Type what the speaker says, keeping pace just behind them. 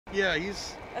Yeah,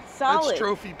 That's solid. That's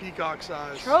trophy peacock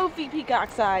size. Trophy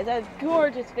peacock size. That is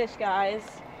gorgeous fish, guys.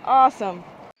 Awesome.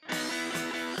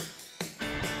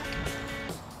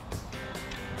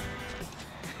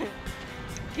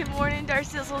 Good morning,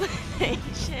 Darcizzle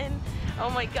Nation. Oh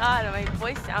my God, my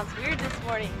voice sounds weird this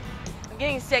morning. I'm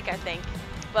getting sick, I think.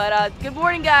 But good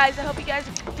morning, guys. I hope you guys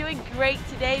are doing great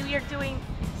today. We are doing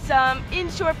some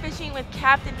inshore fishing with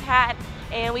Capt Pat,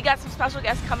 and we got some special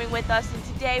guests coming with us. And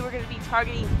today we're going to be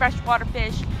targeting freshwater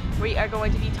fish. We are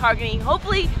going to be targeting,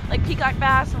 hopefully, like peacock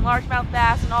bass and largemouth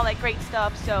bass and all that great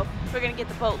stuff. So we're going to get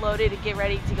the boat loaded and get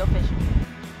ready to go fishing.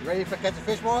 You ready for catch a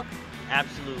fish, Mark?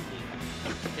 Absolutely.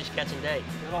 Fish catching day.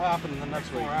 It'll happen in the next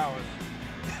 4 hours.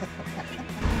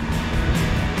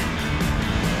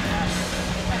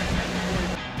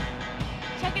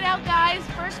 Check it out, guys.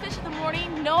 First fish of the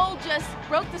morning. Noel just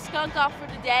broke the skunk off for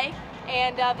the day,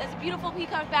 and that's a beautiful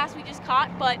peacock bass we just caught.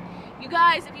 But you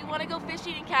guys, if you want to go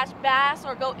fishing and catch bass,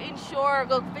 or go inshore, or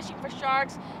go fishing for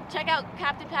sharks, check out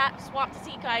Capt Pat Swamp to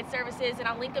Sea Guide Services, and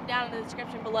I'll link them down in the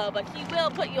description below. But he will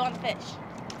put you on the fish.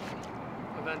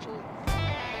 Eventually.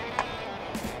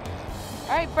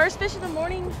 All right, first fish of the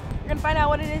morning. We're gonna find out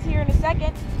what it is here in a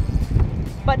second.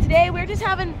 But today we're just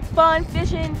having fun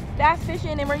fishing, bass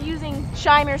fishing, and we're using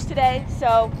shiners today.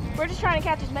 So we're just trying to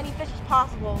catch as many fish as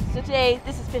possible. So today,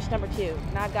 this is fish number 2,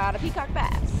 and I've got a peacock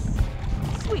bass.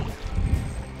 Sweet.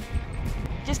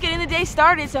 Just getting the day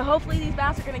started, so hopefully these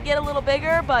bass are gonna get a little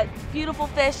bigger, but beautiful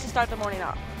fish to start the morning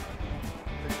off.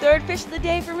 Third fish of the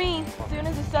day for me. As soon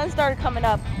as the sun started coming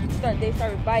up, they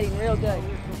started biting real good.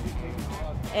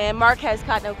 And Mark has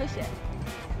caught no fish yet.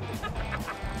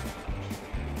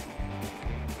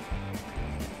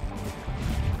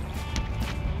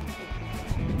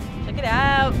 Check it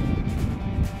out.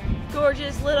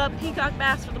 Gorgeous lit up peacock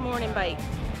bass for the morning bite.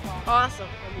 Awesome.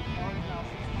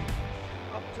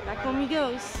 Back home he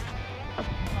goes.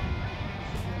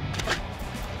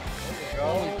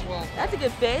 That's a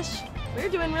good fish. We're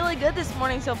doing really good this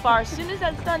morning so far. As soon as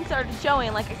that sun started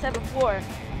showing, like I said before,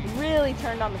 it really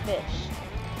turned on the fish.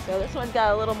 So this one's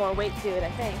got a little more weight to it, I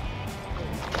think.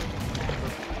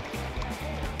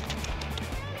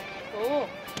 Cool.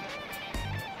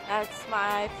 That's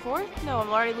my 4th? No, I'm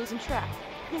already losing track.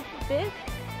 5th?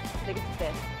 I think it's the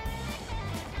 5th.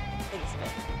 I think it's the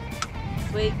 5th.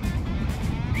 Sweet.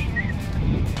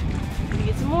 Gonna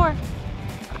get some more.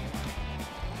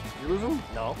 You lose them?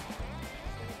 No.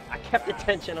 I kept the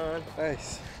tension on.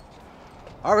 Nice.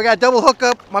 All right, we got a double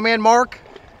hookup. My man Mark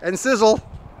and Sizzle.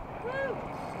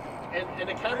 And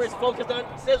the camera's focused on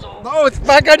Sizzle. No, it's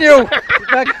back on you. It's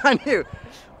back on you.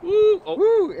 Woo. Oh.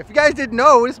 Woo. If you guys didn't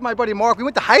know, this is my buddy Mark. We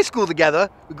went to high school together.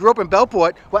 We grew up in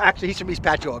Bellport. Well, actually, he's from East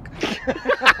Patchogue.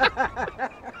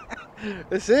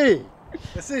 Let's see.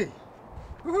 Let's see.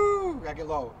 Woo. Gotta get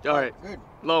low. All right. Good.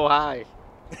 Low, high.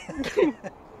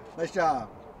 Nice job.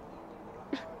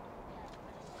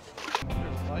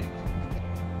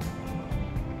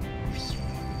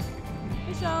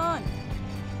 Fish on.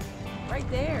 Right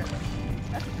there.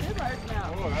 That's a good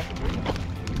largemouth. Oh, that's a big one.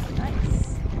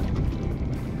 Nice.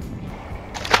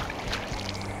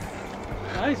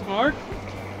 Nice, Mark.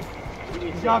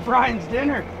 You got Brian's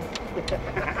dinner.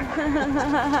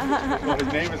 Well,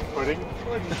 his name is Pudding.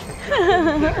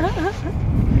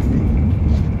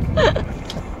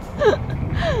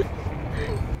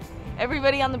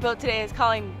 Everybody on the boat today is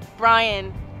calling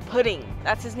Brian Pudding.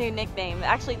 That's his new nickname.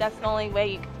 Actually, that's the only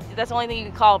way that's the only thing you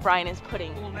can call Brian is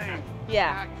Pudding. Cool name.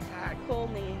 Yeah. Snack pack. Cool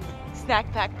name.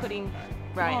 Snack pack pudding,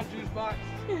 Brian. Come on, juice box.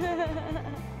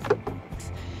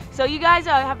 So you guys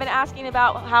have been asking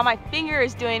about how my finger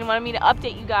is doing. Wanted me to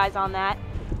update you guys on that.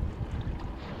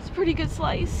 It's a pretty good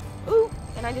slice. Ooh,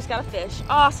 and I just got a fish.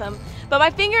 Awesome. But my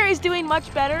finger is doing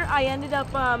much better. I ended up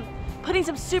putting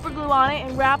some super glue on it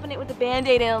and wrapping it with a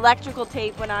Band-Aid and electrical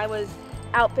tape when I was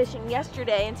out fishing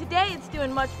yesterday. And today it's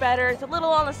doing much better. It's a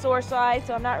little on the sore side,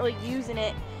 so I'm not really using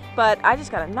it. But I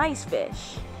just got a nice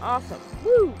fish. Awesome.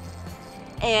 Woo!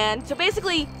 And so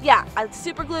basically, yeah, I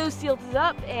super glue sealed it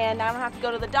up, and I don't have to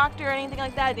go to the doctor or anything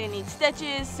like that. I didn't need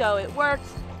stitches, so it worked,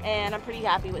 and I'm pretty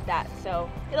happy with that. So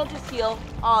it'll just heal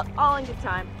all in good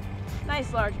time.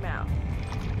 Nice largemouth.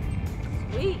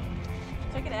 Sweet.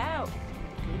 Check it out.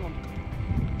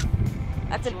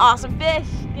 That's an awesome fish.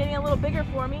 Getting a little bigger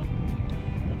for me.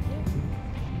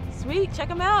 Sweet. Check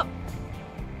them out.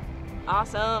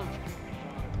 Awesome.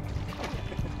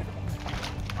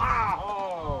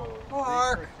 Oh,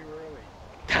 Mark.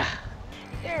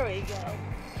 There we go.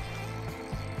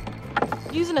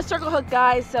 Using a circle hook,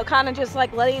 guys, so kind of just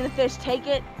like letting the fish take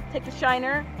the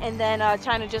shiner, and then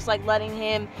trying to just like letting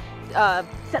him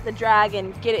set the drag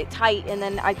and get it tight, and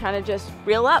then I kind of just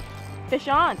reel up. fish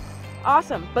on.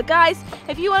 Awesome. But guys,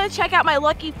 if you want to check out my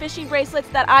lucky fishing bracelets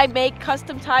that I make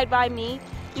custom tied by me,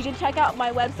 you can check out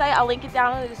my website. I'll link it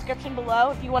down in the description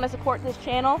below if you want to support this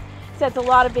channel, since a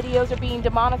lot of videos are being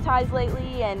demonetized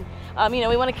lately, and you know,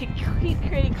 we want to keep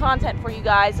creating content for you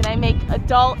guys, and I make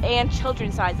adult and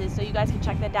children's sizes, so you guys can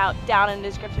check that out down in the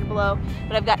description below.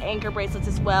 But I've got anchor bracelets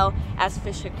as well as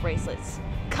fish hook bracelets,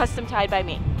 custom tied by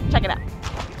me. Check it out.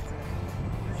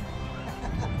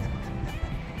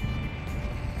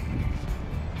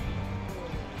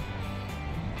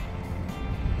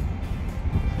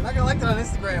 You're not gonna like that on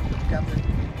Instagram, Captain.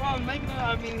 Well, I'm making it,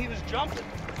 I mean, he was jumping.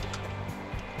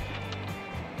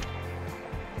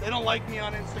 They don't like me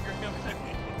on Instagram.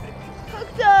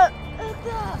 Hooked up!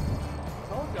 Hooked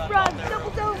up! Run,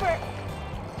 doubles over!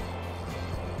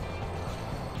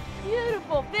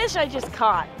 Beautiful fish I just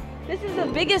caught. This is the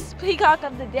biggest peacock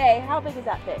of the day. How big is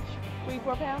that fish?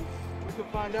 3-4 pounds? We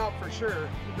can find out for sure.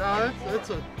 No, that's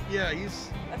a, yeah,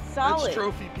 he's, That's solid. that's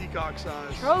trophy peacock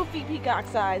size. Trophy peacock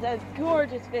size. That is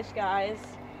gorgeous fish, guys.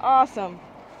 Awesome.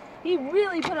 He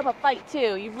really put up a fight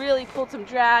too. He really pulled some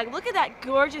drag. Look at that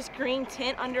gorgeous green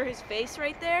tint under his face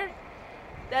right there.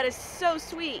 That is so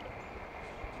sweet.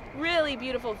 Really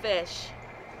beautiful fish.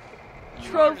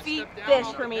 Trophy fish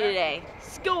for me today.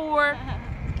 Score.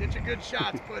 Get your good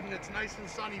shots, Puddin'. It's nice and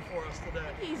sunny for us today.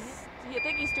 I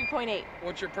think he's 3.8.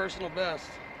 What's your personal best?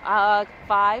 5.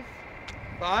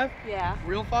 5? Yeah.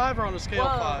 Real 5 or on a scale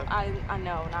Whoa, 5? I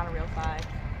know, not a real 5.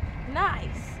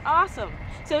 Nice. Awesome.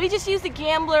 So we just used the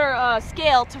gambler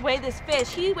scale to weigh this fish.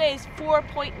 He weighs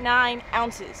 4.9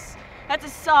 ounces. That's a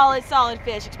solid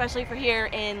fish, especially for here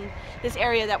in this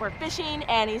area that we're fishing,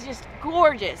 and he's just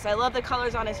gorgeous. I love the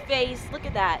colors on his face. Look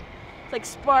at that. It's like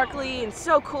sparkly and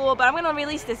so cool, but I'm gonna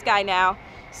release this guy now.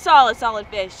 Solid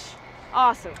fish.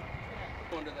 Awesome.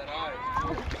 Under that eye.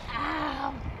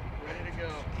 Ow. Ready to go.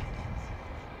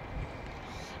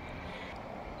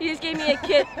 He just gave me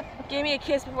a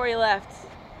kiss before he left.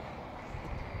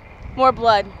 More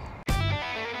blood.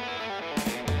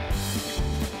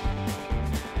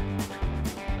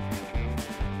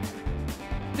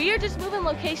 We are just moving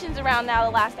locations around now the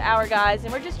last hour, guys,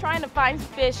 and we're just trying to find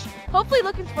some fish, hopefully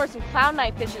looking for some clown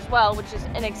knife fish as well, which is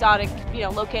an exotic, you know,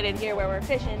 located here where we're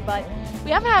fishing, but we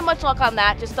haven't had much luck on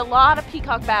that. Just a lot of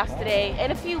peacock bass today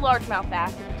and a few largemouth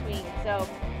bass in between. So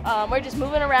we're just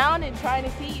moving around and trying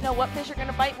to see, you know, what fish are going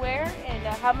to bite where, and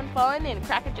having fun and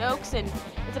cracking jokes, and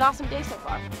it's an awesome day so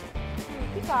far.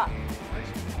 Peacock.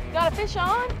 Got a fish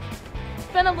on. It's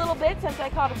been a little bit since I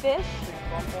caught a fish,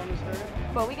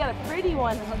 but we got a pretty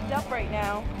one hooked up right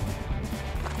now.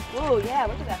 Oh yeah,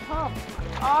 look at that hump.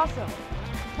 Awesome.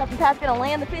 Capt Pat's gonna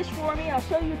land the fish for me. I'll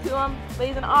show you to him, but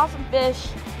he's an awesome fish.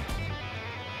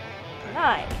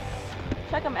 Nice.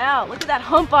 Check him out. Look at that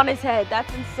hump on his head.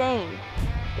 That's insane.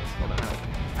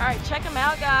 All right, check him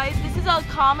out, guys. This is a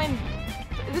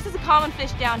common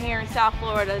fish down here in South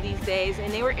Florida these days,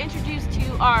 and they were introduced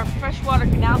to our freshwater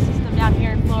canal system down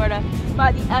here in Florida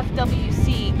by the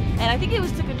FWC, and I think it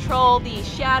was to control the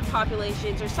shad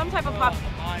populations or some type of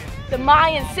the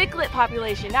Mayan cichlid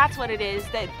population. That's what it is,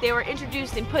 that they were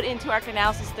introduced and put into our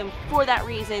canal system for that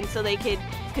reason, so they could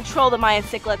control the Mayan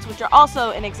cichlids, which are also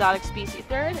an exotic species.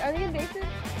 Are they invasive?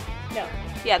 No.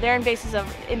 Yeah, they're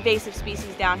invasive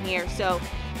species down here. So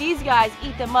these guys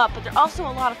eat them up, but they're also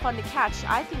a lot of fun to catch.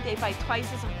 I think they fight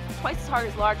twice as hard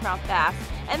as largemouth bass,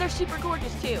 and they're super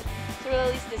gorgeous too. So we'll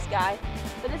release this guy.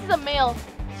 But this is a male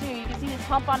too. You can see his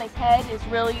hump on his head is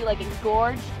really like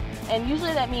engorged, and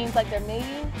usually that means like they're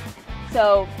mating.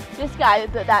 So this guy,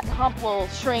 that hump will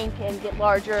shrink and get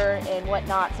larger and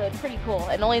whatnot. So it's pretty cool,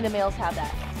 and only the males have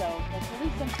that. So let's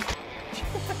release him.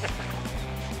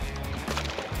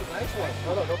 Nice one.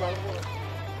 Oh, no problem.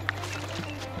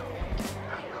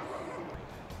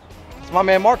 It's my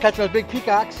man Mark catching those big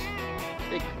peacocks.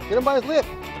 Get him by his lip.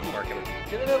 I'm marking it.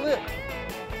 Get in that lip.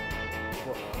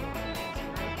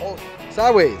 Oh,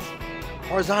 sideways.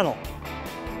 Horizontal.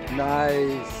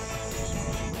 Nice.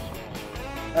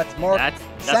 That's Mark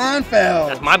Seinfeld.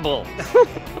 That's my bull.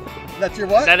 That's your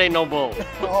what? That ain't no bull.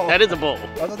 Oh. That is a bull.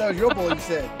 I thought that was your bull, you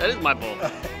said. That is my bull.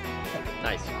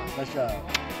 Nice. Nice job.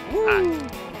 Woo.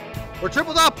 We're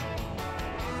tripled up.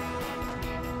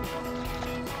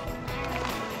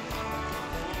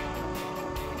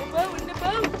 In the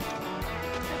boat.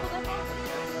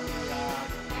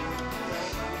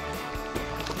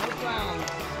 No clowns.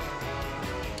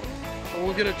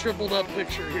 We'll get a tripled up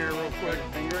picture here real quick.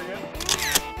 Finger again.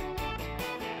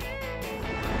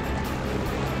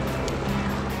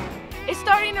 It's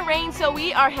starting to rain, so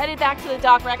we are headed back to the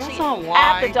dock. We're actually That's not at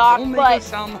why. the dock, Don't make but it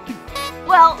sound like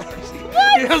well,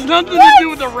 what? it has nothing to do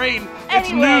with the rain. It's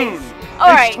Anyways, noon. All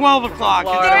right. It's 12 o'clock.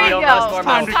 Florida, There we you almost go. warmed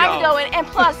Time up. to Time to go in, and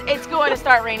plus it's going to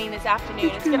start raining this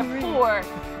afternoon. It's going to pour.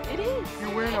 It is.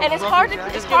 You're wearing a And it's rubber hard jacket?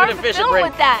 to Just giving the fish a film break.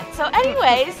 with that. So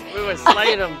anyways, We were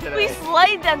slaying them today. we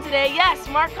slayed them today. Yes,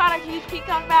 Mark caught a huge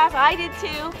peacock bass. I did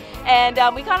too. And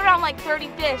we caught around like 30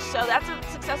 fish. So that's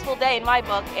a successful day in my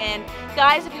book. And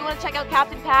guys, if you want to check out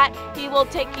Captain Pat, he will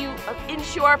take you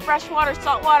inshore, freshwater,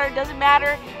 saltwater, doesn't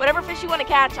matter. Whatever fish you want to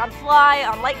catch on fly,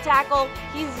 on light tackle,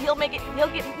 he'll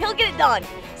get it done.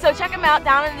 So check him out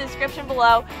down in the description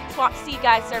below. Swamp Sea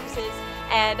Guide Services.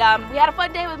 And we had a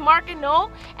fun day with Mark and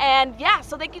Noel. And yeah,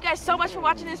 so thank you guys so much for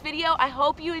watching this video. I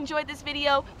hope you enjoyed this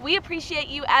video. We appreciate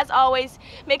you as always.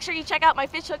 Make sure you check out my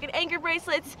fish hook and anchor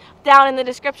bracelets down in the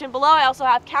description below. I also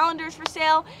have calendars for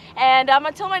sale. And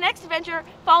until my next adventure,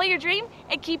 follow your dream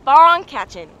and keep on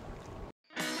catching.